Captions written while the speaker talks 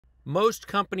Most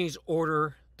companies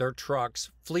order their trucks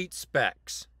fleet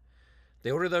specs. They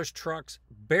order those trucks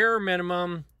bare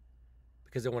minimum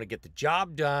because they want to get the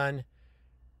job done,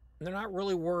 and they're not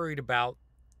really worried about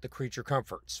the creature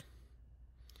comforts.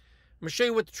 I'm going to show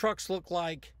you what the trucks look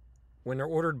like when they're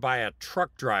ordered by a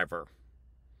truck driver.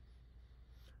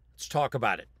 Let's talk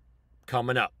about it.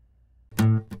 Coming up.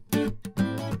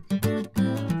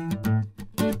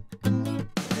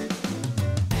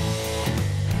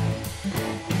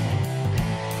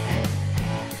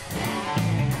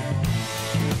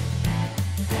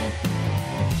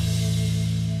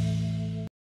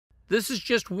 This is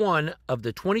just one of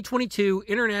the 2022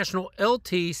 International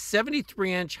LT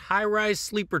 73-inch high-rise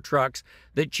sleeper trucks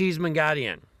that Cheeseman got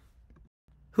in.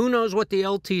 Who knows what the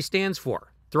LT stands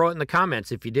for? Throw it in the comments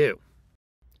if you do.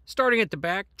 Starting at the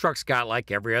back, truck's got,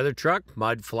 like every other truck,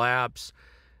 mud flaps,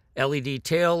 LED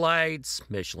tail lights,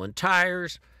 Michelin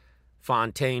tires,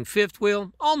 Fontaine fifth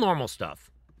wheel, all normal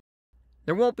stuff.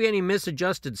 There won't be any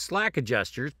misadjusted slack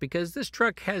adjusters because this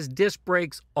truck has disc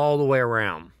brakes all the way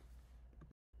around.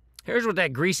 Here's what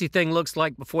that greasy thing looks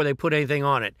like before they put anything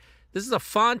on it. This is a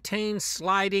Fontaine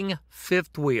sliding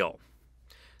fifth wheel.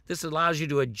 This allows you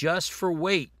to adjust for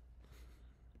weight.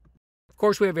 Of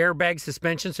course, we have airbag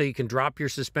suspension, so you can drop your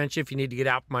suspension if you need to get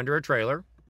out from under a trailer.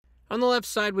 On the left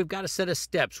side, we've got a set of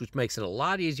steps, which makes it a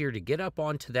lot easier to get up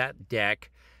onto that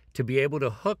deck to be able to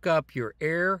hook up your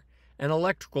air and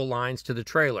electrical lines to the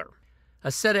trailer.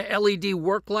 A set of LED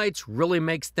work lights really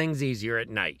makes things easier at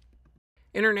night.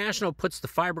 International puts the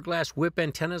fiberglass whip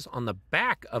antennas on the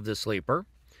back of the sleeper.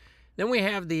 Then we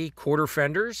have the quarter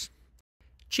fenders.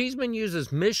 Cheeseman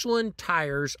uses Michelin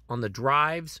tires on the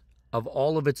drives of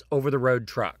all of its over-the-road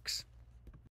trucks.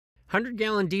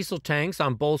 100-gallon diesel tanks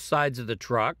on both sides of the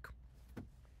truck.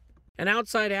 An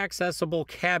outside accessible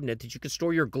cabinet that you can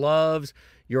store your gloves,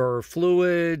 your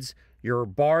fluids, your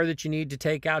bar that you need to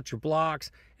take out your blocks.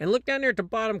 And look down there at the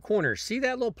bottom corner. See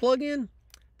that little plug-in?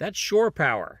 That's shore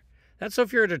power. That's so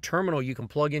if you're at a terminal, you can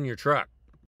plug in your truck.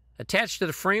 Attached to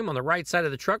the frame on the right side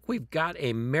of the truck, we've got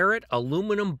a Merit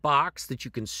aluminum box that you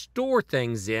can store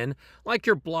things in, like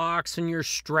your blocks and your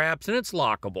straps, and it's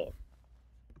lockable.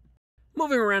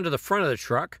 Moving around to the front of the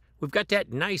truck, we've got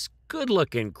that nice,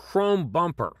 good-looking chrome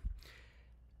bumper.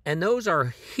 And those are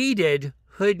heated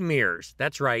hood mirrors.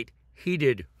 That's right,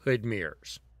 heated hood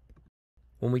mirrors.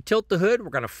 When we tilt the hood, we're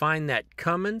going to find that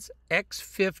Cummins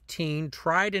X15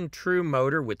 tried and true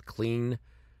motor with clean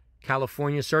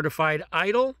California certified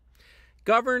idle,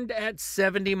 governed at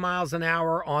 70 miles an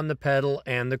hour on the pedal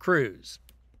and the cruise.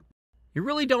 You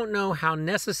really don't know how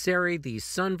necessary these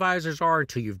sun visors are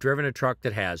until you've driven a truck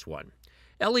that has one.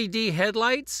 LED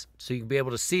headlights, so you can be able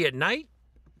to see at night.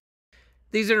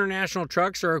 These International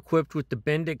trucks are equipped with the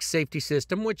Bendix safety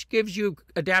system, which gives you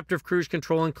adaptive cruise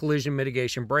control and collision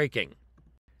mitigation braking.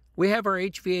 We have our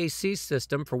HVAC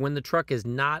system for when the truck is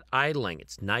not idling.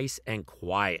 It's nice and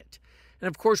quiet. And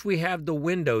of course, we have the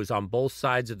windows on both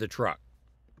sides of the truck.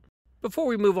 Before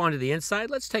we move on to the inside,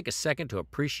 let's take a second to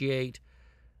appreciate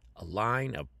a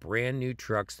line of brand new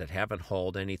trucks that haven't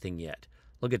hauled anything yet.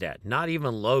 Look at that, not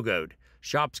even logoed.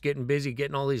 Shop's getting busy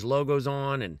getting all these logos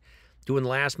on and doing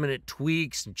last minute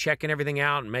tweaks and checking everything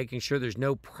out and making sure there's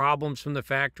no problems from the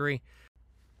factory.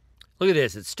 Look at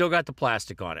this, it's still got the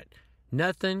plastic on it.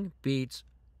 Nothing beats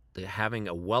having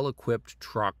a well-equipped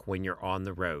truck when you're on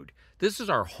the road. This is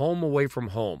our home away from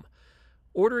home.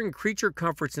 Ordering creature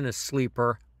comforts in a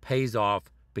sleeper pays off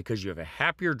because you have a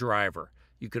happier driver.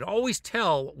 You can always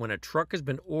tell when a truck has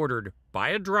been ordered by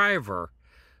a driver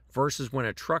versus when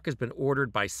a truck has been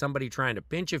ordered by somebody trying to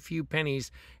pinch a few pennies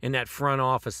in that front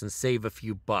office and save a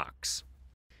few bucks.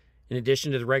 In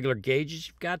addition to the regular gauges,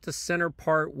 you've got the center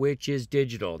part, which is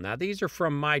digital. Now, these are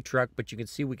from my truck, but you can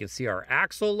see we can see our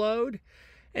axle load,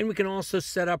 and we can also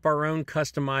set up our own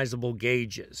customizable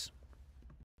gauges,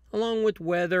 along with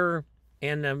weather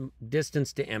and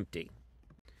distance to empty.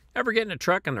 Ever get in a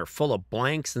truck and they're full of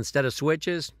blanks instead of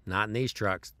switches? Not in these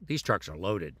trucks. These trucks are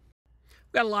loaded.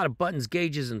 We've got a lot of buttons,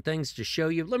 gauges, and things to show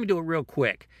you. Let me do it real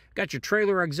quick. Got your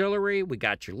trailer auxiliary. We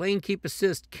got your lane keep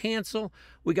assist cancel.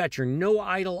 We got your no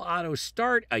idle auto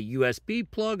start, a USB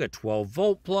plug, a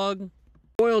 12-volt plug,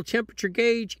 oil temperature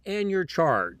gauge, and your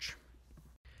charge.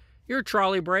 Your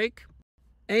trolley brake,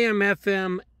 AM,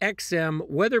 FM, XM,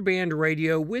 weather band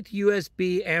radio with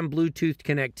USB and Bluetooth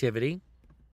connectivity,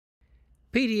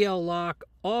 PDL lock,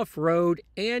 off-road,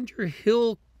 and your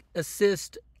hill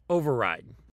assist override.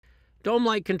 Dome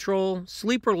light control,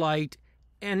 sleeper light,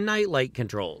 and night light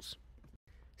controls.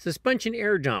 Suspension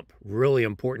air dump, really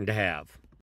important to have.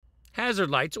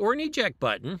 Hazard lights or an eject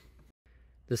button.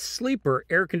 The sleeper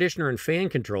air conditioner and fan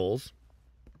controls.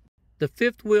 the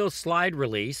fifth wheel slide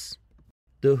release,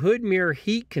 the hood mirror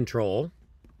heat control,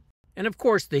 and of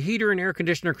course the heater and air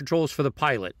conditioner controls for the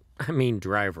pilot,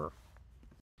 driver.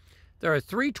 There are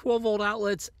 3 12-volt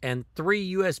outlets and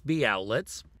 3 USB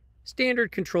outlets,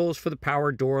 standard controls for the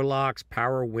power door locks,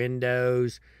 power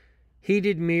windows,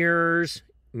 heated mirrors,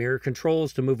 mirror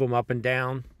controls to move them up and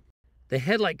down. The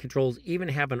headlight controls even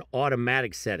have an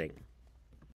automatic setting.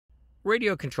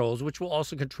 Radio controls, which will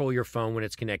also control your phone when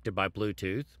it's connected by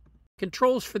Bluetooth.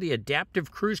 Controls for the adaptive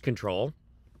cruise control.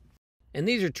 And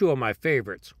these are 2 of my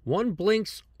favorites. One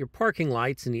blinks your parking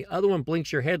lights and the other one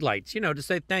blinks your headlights, to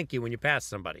say thank you when you pass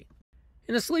somebody.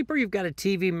 In the sleeper, you've got a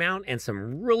TV mount and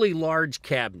some really large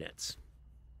cabinets.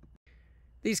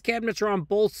 These cabinets are on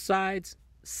both sides,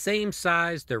 same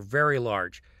size, they're very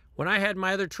large. When I had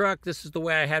my other truck, this is the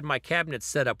way I had my cabinets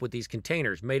set up with these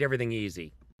containers, made everything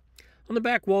easy. On the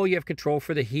back wall, you have control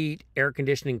for the heat, air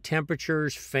conditioning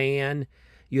temperatures, fan.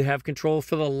 You have control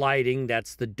for the lighting,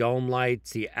 that's the dome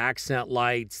lights, the accent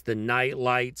lights, the night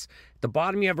lights. At the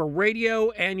bottom, you have a radio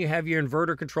and you have your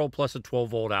inverter control plus a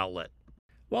 12-volt outlet.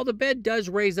 While the bed does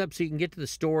raise up so you can get to the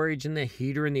storage and the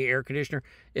heater and the air conditioner,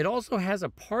 it also has a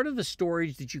part of the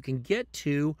storage that you can get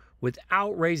to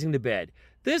without raising the bed.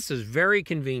 This is very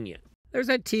convenient. There's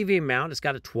that TV mount. It's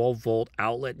got a 12-volt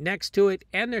outlet next to it.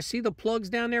 And there, see the plugs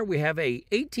down there? We have a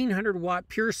 1800-watt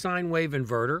pure sine wave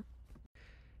inverter.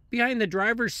 Behind the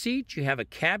driver's seat, you have a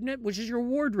cabinet, which is your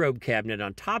wardrobe cabinet.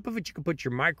 On top of it, you can put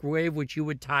your microwave, which you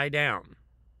would tie down.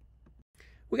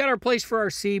 We got our place for our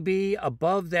CB.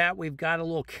 Above that, we've got a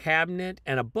little cabinet.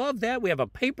 And above that, we have a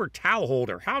paper towel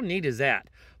holder. How neat is that?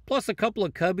 Plus a couple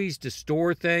of cubbies to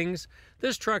store things.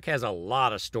 This truck has a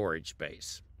lot of storage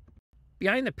space.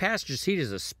 Behind the passenger seat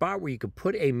is a spot where you could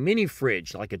put a mini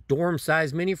fridge, like a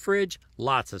dorm-sized mini fridge.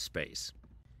 Lots of space.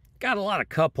 Got a lot of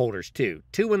cup holders too.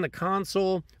 2 in the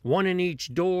console, 1 in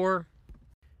each door.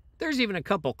 There's even a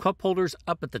couple cup holders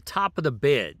up at the top of the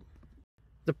bed.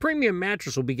 The premium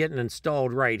mattress will be getting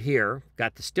installed right here.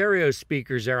 Got the stereo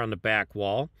speakers there on the back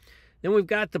wall. Then we've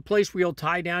got the place where you'll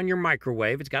tie down your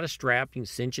microwave. It's got a strap. You can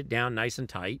cinch it down nice and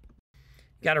tight.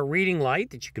 Got a reading light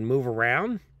that you can move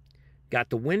around. Got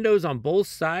the windows on both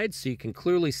sides so you can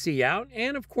clearly see out.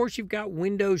 And of course, you've got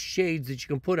window shades that you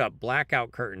can put up,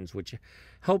 blackout curtains, which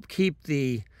help keep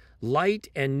the light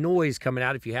and noise coming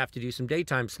out if you have to do some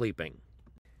daytime sleeping.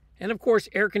 And of course,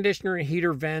 air conditioner and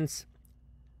heater vents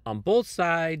on both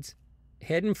sides,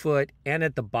 head and foot, and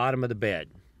at the bottom of the bed.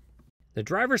 The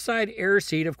driver's side air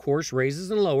seat, of course, raises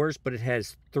and lowers, but it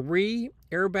has 3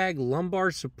 airbag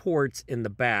lumbar supports in the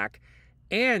back.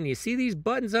 And you see these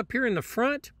buttons up here in the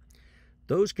front?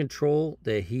 Those control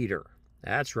the heater.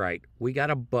 That's right, we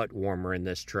got a butt warmer in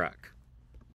this truck.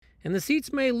 And the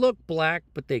seats may look black,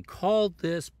 but they called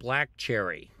this black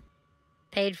cherry.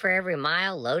 Paid for every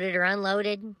mile, loaded or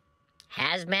unloaded.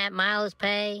 Hazmat miles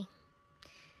pay.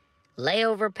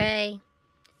 Layover pay.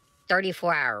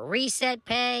 34-hour reset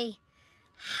pay.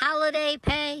 Holiday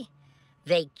pay.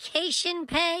 Vacation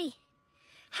pay.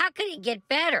 How could it get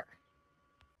better?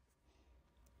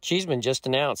 Cheeseman just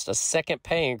announced a second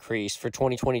pay increase for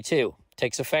 2022.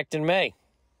 Takes effect in May.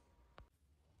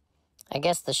 I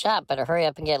guess the shop better hurry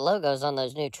up and get logos on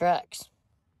those new trucks.